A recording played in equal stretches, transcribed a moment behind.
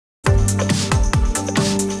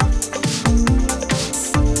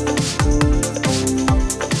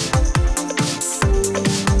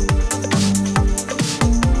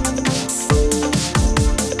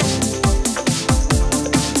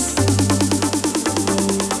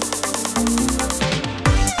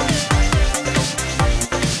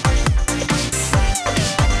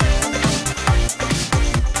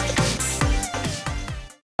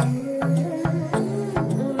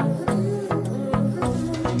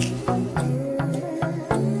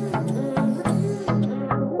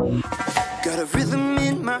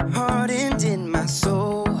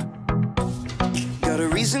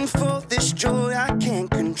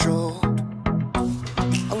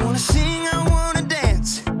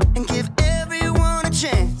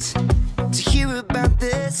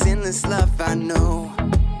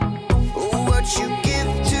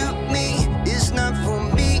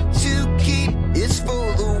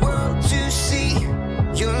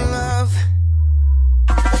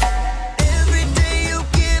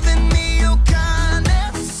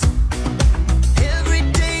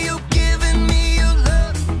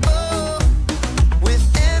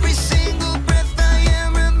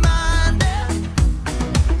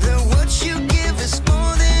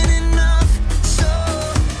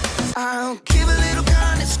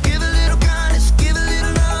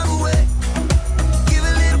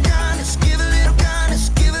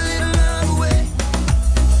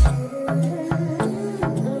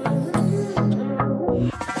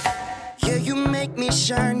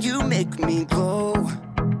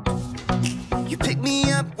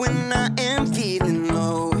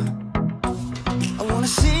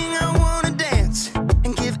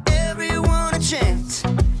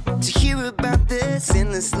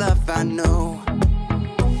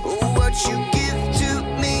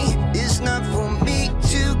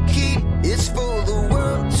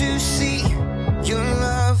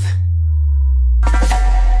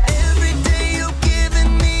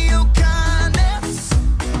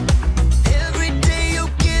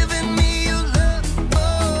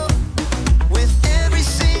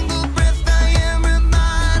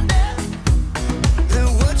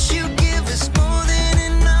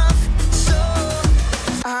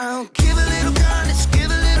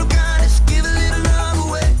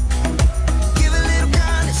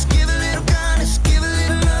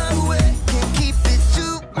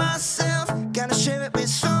myself, gotta share it with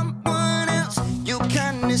someone else. Your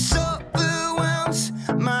kindness overwhelms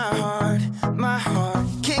my heart, my heart.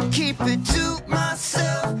 Can't keep it to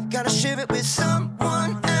myself, gotta share it with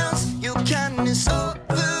someone else. Your kindness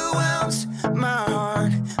overwhelms my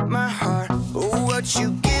heart, my heart. Oh, what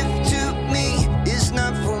you give to me is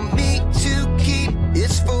not for me to keep,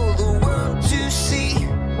 it's for the world to see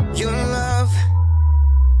your love.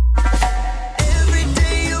 Every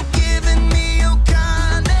day you're giving me your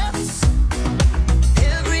kindness,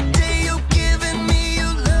 every day you're giving me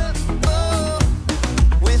your love. Oh,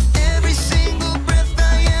 with every single breath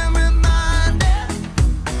I am reminded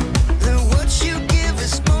that what you give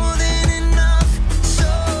is more than enough. So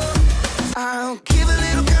I'll give a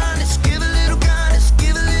little kindness, give a little kindness,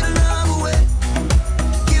 give a little love away.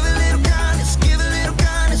 Give a little kindness, give a little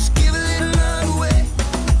kindness, give a little love away.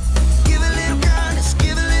 Give a little kindness,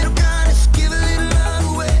 give a little kindness, give a little love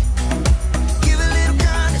away. Give a little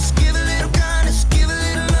kindness, give a little kindness, give a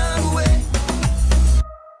little love away.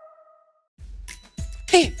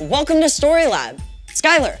 Hey, welcome to Story Lab.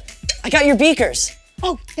 Skylar, I got your beakers.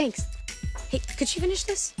 Oh, thanks. Hey, could you finish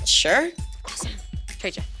this? Sure. Awesome.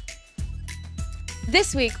 Trade you.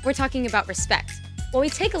 This week, we're talking about respect, while we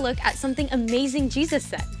take a look at something amazing Jesus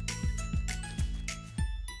said.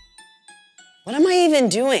 What am I even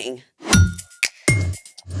doing?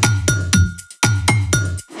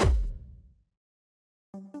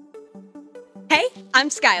 Hey, I'm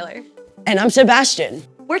Skylar. And I'm Sebastian,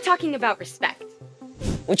 We're talking about respect.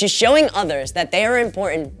 which is showing others that they are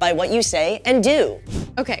important by what you say and do.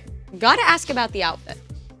 Okay, gotta ask about the outfit.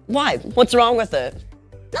 Why? What's wrong with it?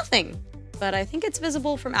 Nothing, but I think it's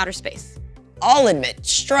visible from outer space. I'll admit,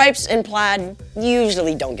 stripes and plaid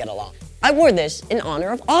usually don't get along. I wore this in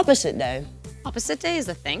honor of Opposite Day. Opposite Day is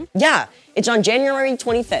a thing? Yeah, it's on January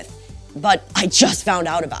 25th, but I just found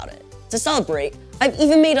out about it. To celebrate, I've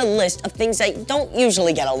even made a list of things that don't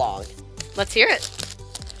usually get along. Let's hear it.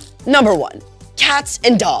 Number 1, cats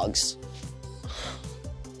and dogs.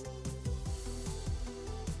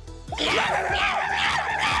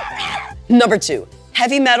 Number 2,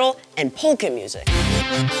 heavy metal and polka music.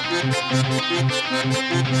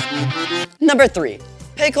 Number 3,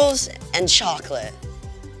 pickles and chocolate.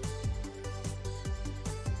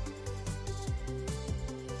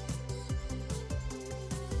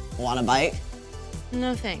 Want a bite?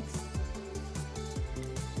 No thanks.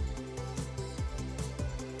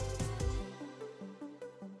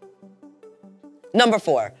 Number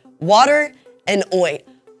 4, water and oil.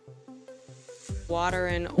 Water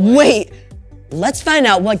and oil. Wait, let's find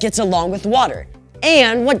out what gets along with water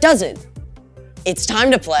and what doesn't. It's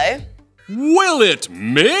time to play. Will it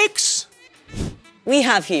mix? We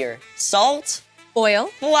have here salt, Oil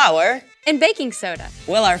flour. and baking soda.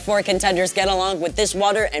 Will our 4 contenders get along with this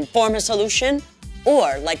water and form a solution?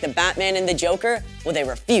 Or, like the Batman and the Joker, will they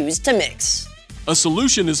refuse to mix? A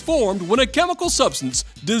solution is formed when a chemical substance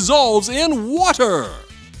dissolves in water.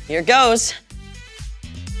 Here goes.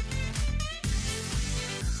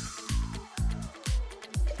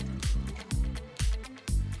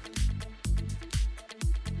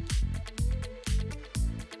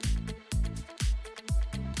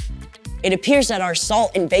 It appears that our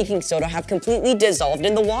salt and baking soda have completely dissolved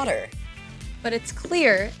in the water. But it's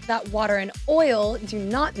clear that water and oil do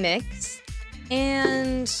not mix,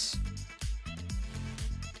 and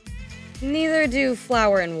neither do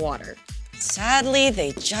flour and water. Sadly,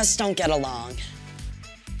 they just don't get along.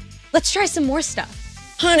 Let's try some more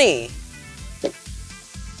stuff. Honey!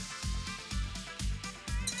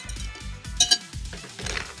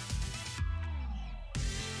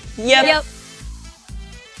 Yep.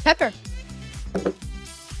 Pepper.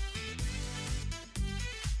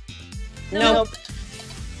 Nope.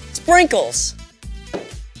 Sprinkles.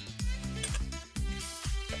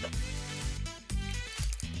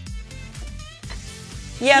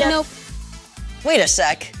 Yep. Nope. Wait a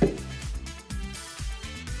sec.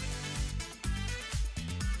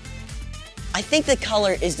 I think the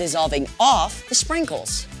color is dissolving off the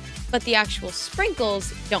sprinkles. But the actual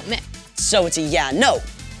sprinkles don't mix. So it's a yeah, no.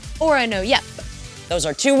 Or a no, yep. Those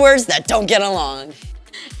are 2 words that don't get along.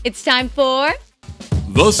 It's time for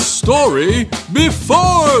The story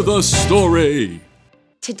before the story.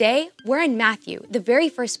 Today, we're in Matthew, the very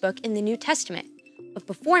first book in the New Testament. But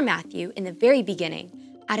before Matthew, in the very beginning,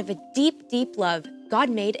 out of a deep, deep love, God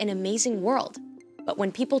made an amazing world. But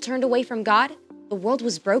when people turned away from God, the world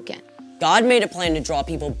was broken. God made a plan to draw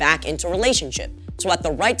people back into relationship. So at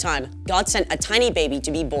the right time, God sent a tiny baby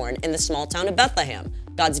to be born in the small town of Bethlehem,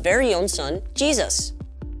 God's very own son, Jesus.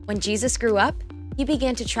 When Jesus grew up, he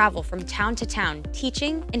began to travel from town to town,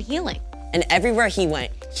 teaching and healing. And everywhere he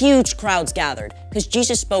went, huge crowds gathered because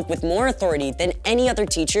Jesus spoke with more authority than any other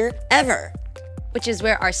teacher ever. Which is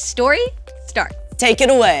where our story starts. Take it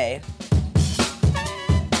away.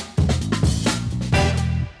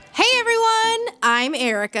 Hey everyone, I'm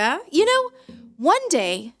Erica. You know, one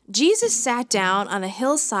day, Jesus sat down on a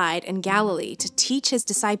hillside in Galilee to teach his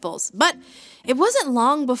disciples, but it wasn't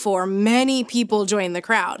long before many people joined the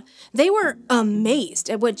crowd. They were amazed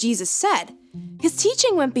at what Jesus said. His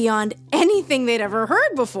teaching went beyond anything they'd ever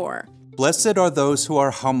heard before. Blessed are those who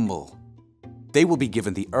are humble. They will be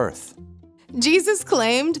given the earth. Jesus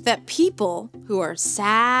claimed that people who are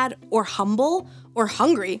sad or humble or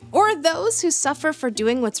hungry or those who suffer for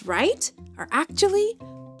doing what's right are actually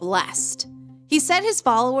blessed. He said his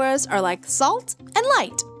followers are like salt and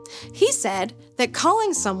light. He said that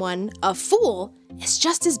calling someone a fool is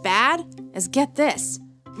just as bad as, get this,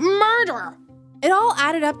 murder. It all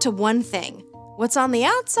added up to one thing. What's on the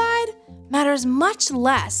outside matters much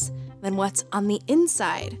less than what's on the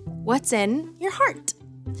inside, what's in your heart.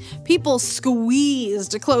 People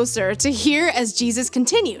squeezed closer to hear as Jesus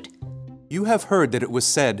continued. You have heard that it was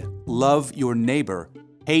said, love your neighbor,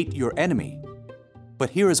 hate your enemy.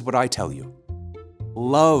 But here is what I tell you.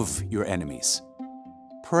 Love your enemies.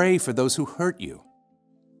 Pray for those who hurt you.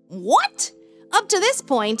 What? Up to this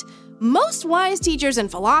point, most wise teachers and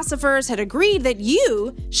philosophers had agreed that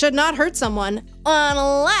you should not hurt someone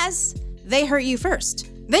unless they hurt you first.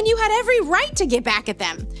 Then you had every right to get back at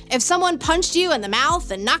them. If someone punched you in the mouth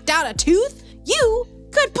and knocked out a tooth, you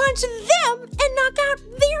could punch them and knock out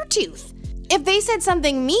their tooth. If they said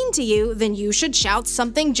something mean to you, then you should shout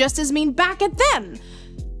something just as mean back at them.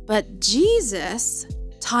 But Jesus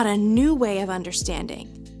taught a new way of understanding.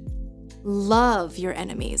 Love your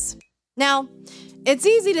enemies. Now, it's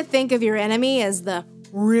easy to think of your enemy as the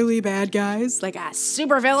really bad guys, like a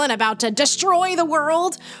supervillain about to destroy the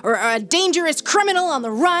world, or a dangerous criminal on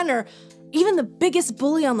the run, or even the biggest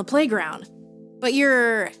bully on the playground. But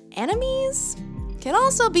your enemies can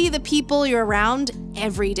also be the people you're around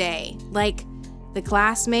every day, like the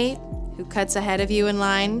classmate who cuts ahead of you in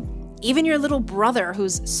line, even your little brother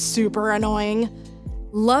who's super annoying.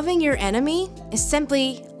 Loving your enemy is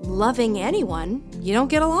simply loving anyone you don't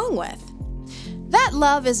get along with. That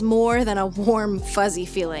love is more than a warm, fuzzy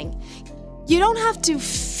feeling. You don't have to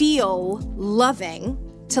feel loving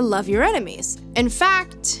to love your enemies. In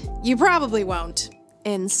fact, you probably won't.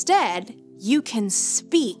 Instead, you can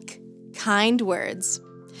speak kind words.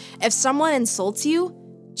 If someone insults you,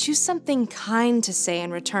 choose something kind to say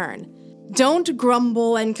in return. Don't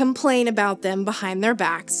grumble and complain about them behind their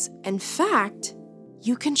backs. In fact,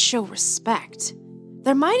 you can show respect.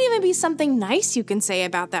 There might even be something nice you can say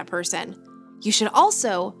about that person. You should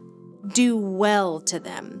also do well to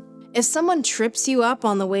them. If someone trips you up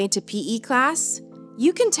on the way to PE class,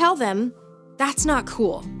 you can tell them that's not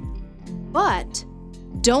cool. But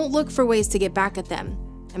don't look for ways to get back at them.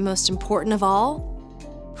 And most important of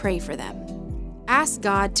all, pray for them. Ask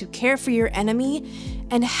God to care for your enemy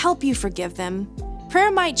and help you forgive them.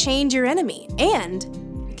 Prayer might change your enemy, and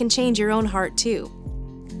it can change your own heart too.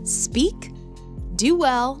 Speak, do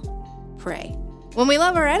well, pray. When we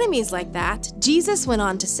love our enemies like that, Jesus went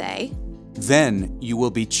on to say, Then you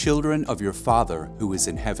will be children of your Father who is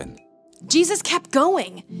in heaven. Jesus kept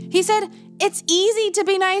going. He said, it's easy to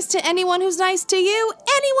be nice to anyone who's nice to you.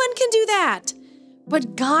 Anyone can do that.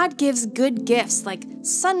 But God gives good gifts like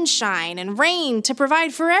sunshine and rain to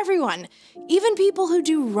provide for everyone, even people who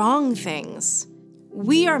do wrong things.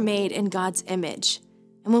 We are made in God's image.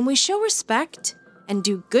 And when we show respect and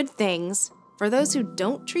do good things for those who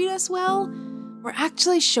don't treat us well, we're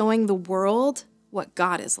actually showing the world what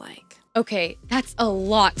God is like. Okay, that's a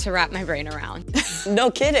lot to wrap my brain around.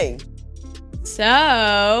 No kidding.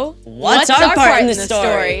 So, What's our part in the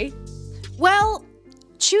story? Well,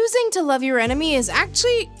 choosing to love your enemy is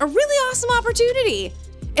actually a really awesome opportunity.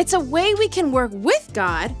 It's a way we can work with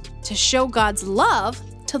God to show God's love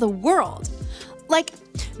to the world. Like,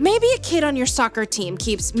 maybe a kid on your soccer team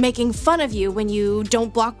keeps making fun of you when you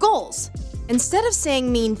don't block goals. Instead of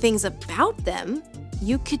saying mean things about them,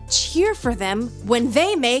 you could cheer for them when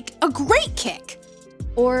they make a great kick.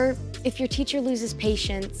 Or if your teacher loses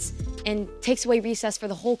patience and takes away recess for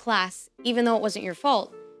the whole class, even though it wasn't your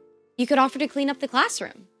fault, you could offer to clean up the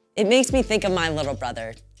classroom. It makes me think of my little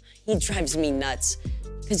brother. He drives me nuts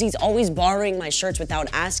because he's always borrowing my shirts without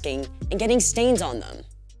asking and getting stains on them.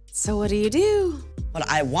 So what do? What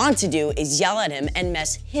I want to do is yell at him and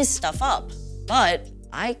mess his stuff up. But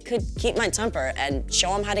I could keep my temper and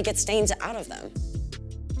show him how to get stains out of them.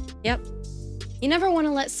 Yep. You never want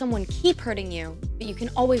to let someone keep hurting you, but you can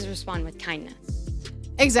always respond with kindness.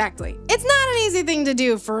 Exactly. It's not an easy thing to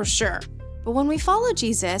do for sure. But when we follow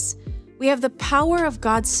Jesus, we have the power of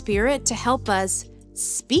God's Spirit to help us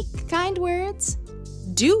speak kind words,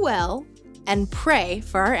 do well, and pray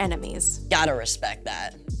for our enemies. Gotta respect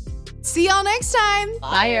that. See y'all next time!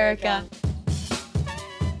 Bye, Erica.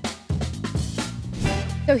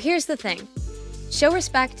 So here's the thing. Show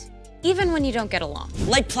respect even when you don't get along.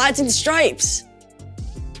 Like plaids and stripes.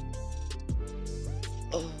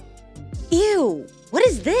 Ew, what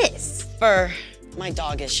is this? Fur. My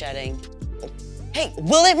dog is shedding. Hey,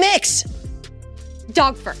 will it mix?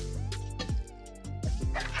 Dog fur.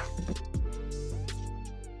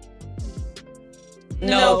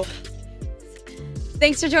 Nope.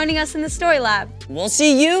 Thanks for joining us in the Story Lab. We'll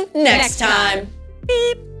see you next Next time. time.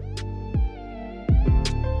 Beep.